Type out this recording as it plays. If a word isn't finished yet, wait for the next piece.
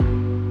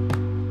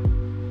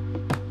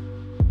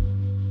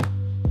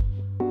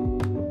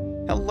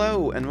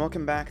Hello, and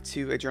welcome back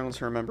to A Journal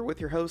to Remember with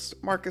your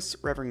host, Marcus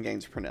Reverend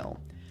Gaines Purnell.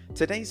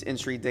 Today's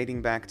entry,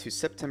 dating back to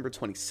September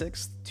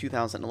 26,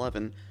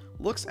 2011,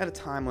 looks at a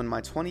time when my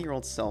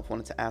 20-year-old self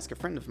wanted to ask a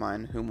friend of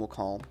mine, whom we'll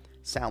call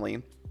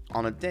Sally,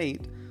 on a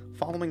date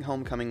following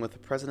homecoming with the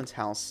President's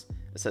House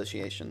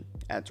Association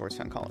at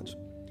Georgetown College.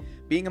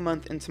 Being a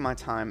month into my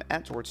time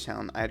at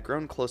Georgetown, I had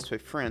grown close to a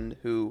friend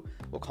who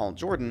we'll call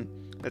Jordan,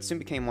 that soon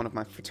became one of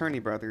my fraternity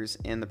brothers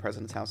in the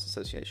President's House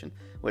Association,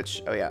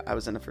 which, oh yeah, I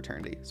was in a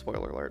fraternity,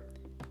 spoiler alert.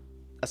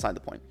 Aside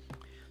the point.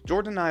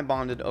 Jordan and I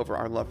bonded over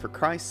our love for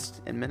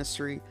Christ and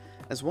ministry,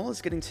 as well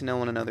as getting to know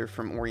one another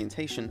from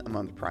orientation a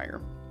month prior.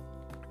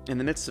 In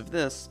the midst of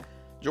this,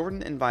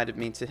 Jordan invited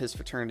me to his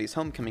fraternity's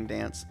homecoming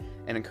dance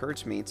and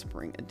encouraged me to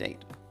bring a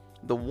date.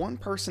 The one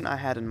person I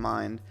had in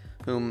mind,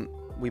 whom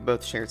we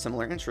both shared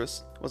similar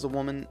interests, was a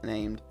woman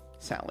named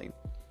Sally.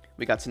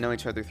 We got to know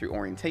each other through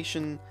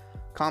orientation,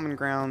 Common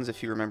Grounds,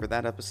 if you remember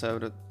that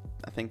episode,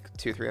 I think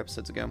 2 or 3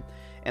 episodes ago,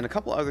 and a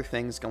couple other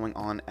things going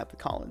on at the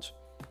college.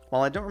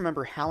 While I don't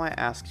remember how I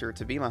asked her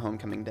to be my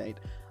homecoming date,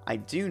 I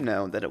do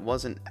know that it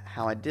wasn't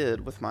how I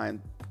did with my...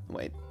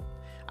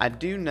 I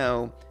do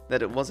know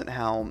that it wasn't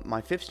how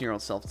my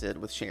 15-year-old self did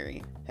with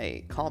Sherry.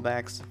 Hey,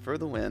 callbacks for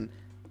the win.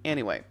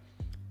 Anyway,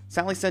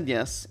 Sally said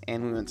yes,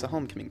 and we went to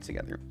homecoming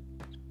together.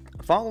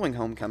 Following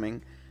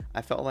homecoming,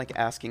 I felt like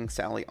asking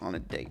Sally on a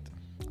date.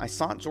 I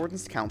sought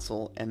Jordan's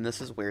counsel, and this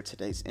is where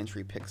today's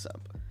entry picks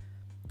up.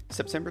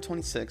 September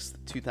 26th,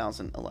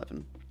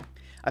 2011.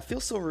 I feel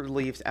so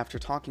relieved after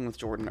talking with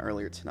Jordan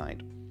earlier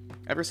tonight.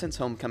 Ever since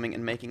homecoming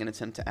and making an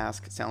attempt to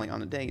ask Sally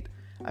on a date,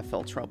 I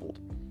felt troubled.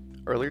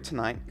 Earlier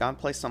tonight, God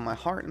placed on my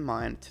heart and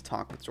mind to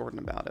talk with Jordan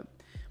about it.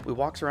 We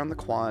walked around the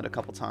quad a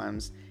couple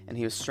times, and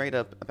he was straight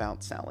up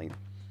about Sally.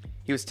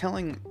 He was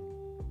telling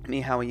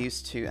me how he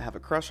used to have a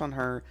crush on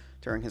her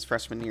during his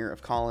freshman year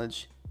of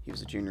college. He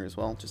was a junior as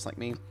well, just like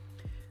me.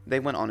 They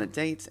went on a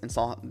date and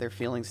saw their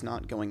feelings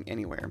not going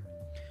anywhere.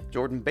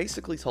 Jordan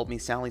basically told me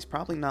Sally's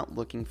probably not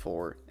looking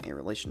for a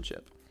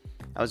relationship.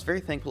 I was very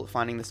thankful at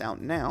finding this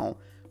out now,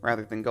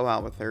 rather than go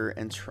out with her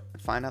and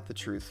find out the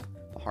truth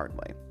the hard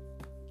way.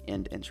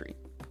 End entry.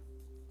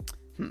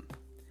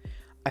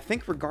 I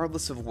think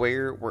regardless of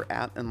where we're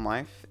at in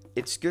life,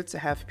 it's good to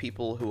have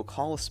people who will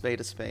call a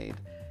spade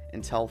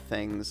and tell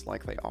things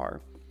like they are.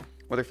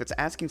 Whether if it's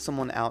asking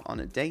someone out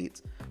on a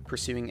date,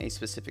 pursuing a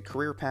specific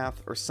career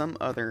path, or some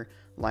other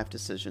life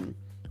decision,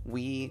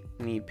 we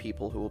need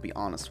people who will be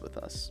honest with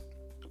us.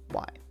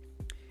 Why?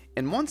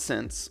 In one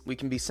sense, we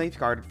can be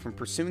safeguarded from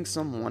pursuing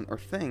someone or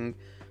thing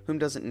whom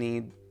doesn't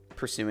need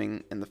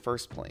pursuing in the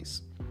first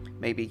place.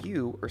 Maybe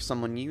you or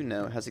someone you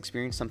know has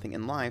experienced something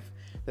in life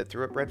that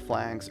threw up red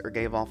flags or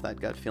gave off that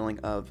gut feeling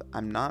of,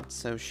 I'm not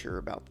so sure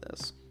about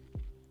this.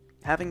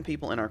 Having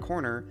people in our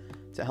corner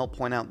to help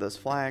point out those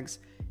flags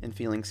and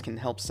feelings can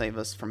help save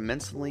us from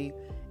mentally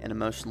and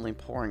emotionally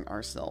pouring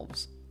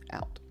ourselves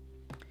out.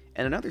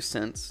 In another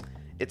sense,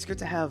 it's good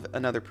to have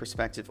another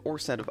perspective or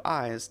set of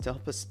eyes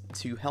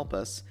to help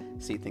us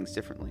see things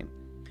differently.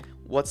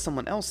 What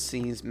someone else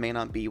sees may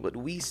not be what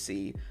we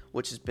see,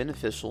 which is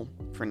beneficial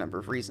for a number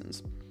of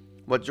reasons.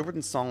 What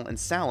Jordan saw in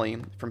Sally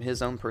from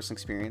his own personal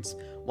experience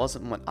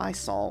wasn't what I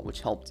saw,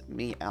 which helped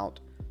me out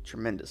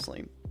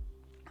tremendously.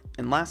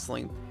 And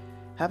lastly,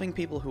 having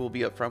people who will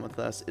be upfront with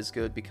us is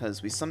good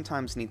because we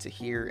sometimes need to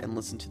hear and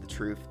listen to the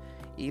truth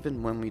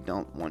even when we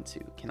don't want to.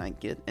 Can I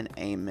get an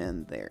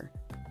amen there?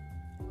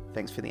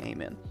 Thanks for the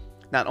amen.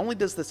 Not only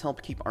does this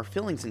help keep our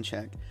feelings in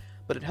check,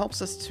 but it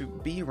helps us to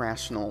be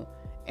rational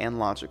and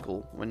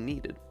logical when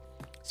needed.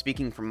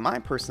 Speaking from my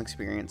personal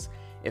experience,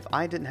 if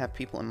I didn't have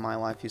people in my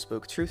life who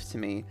spoke truth to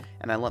me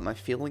and I let my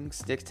feelings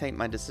dictate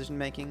my decision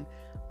making,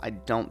 I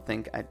don't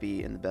think I'd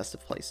be in the best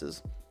of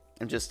places.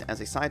 And just as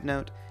a side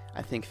note,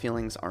 I think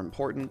feelings are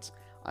important.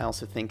 I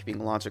also think being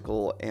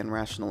logical and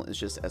rational is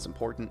just as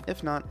important,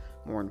 if not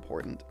more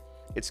important.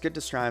 It's good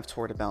to strive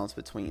toward a balance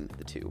between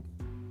the two.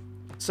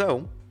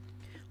 So,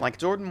 like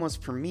Jordan was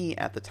for me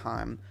at the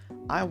time,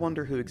 I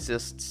wonder who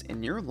exists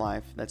in your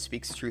life that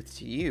speaks truth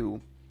to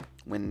you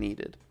when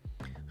needed.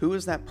 Who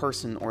is that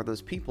person or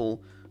those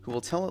people who will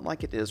tell it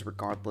like it is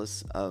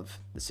regardless of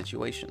the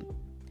situation?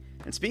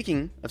 And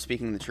speaking of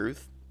speaking the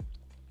truth,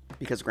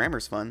 because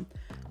grammar's fun,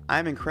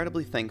 I'm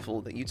incredibly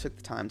thankful that you took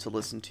the time to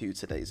listen to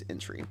today's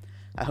entry.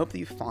 I hope that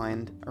you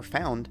found,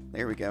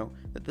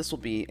 that this will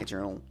be a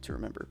journal to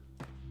remember.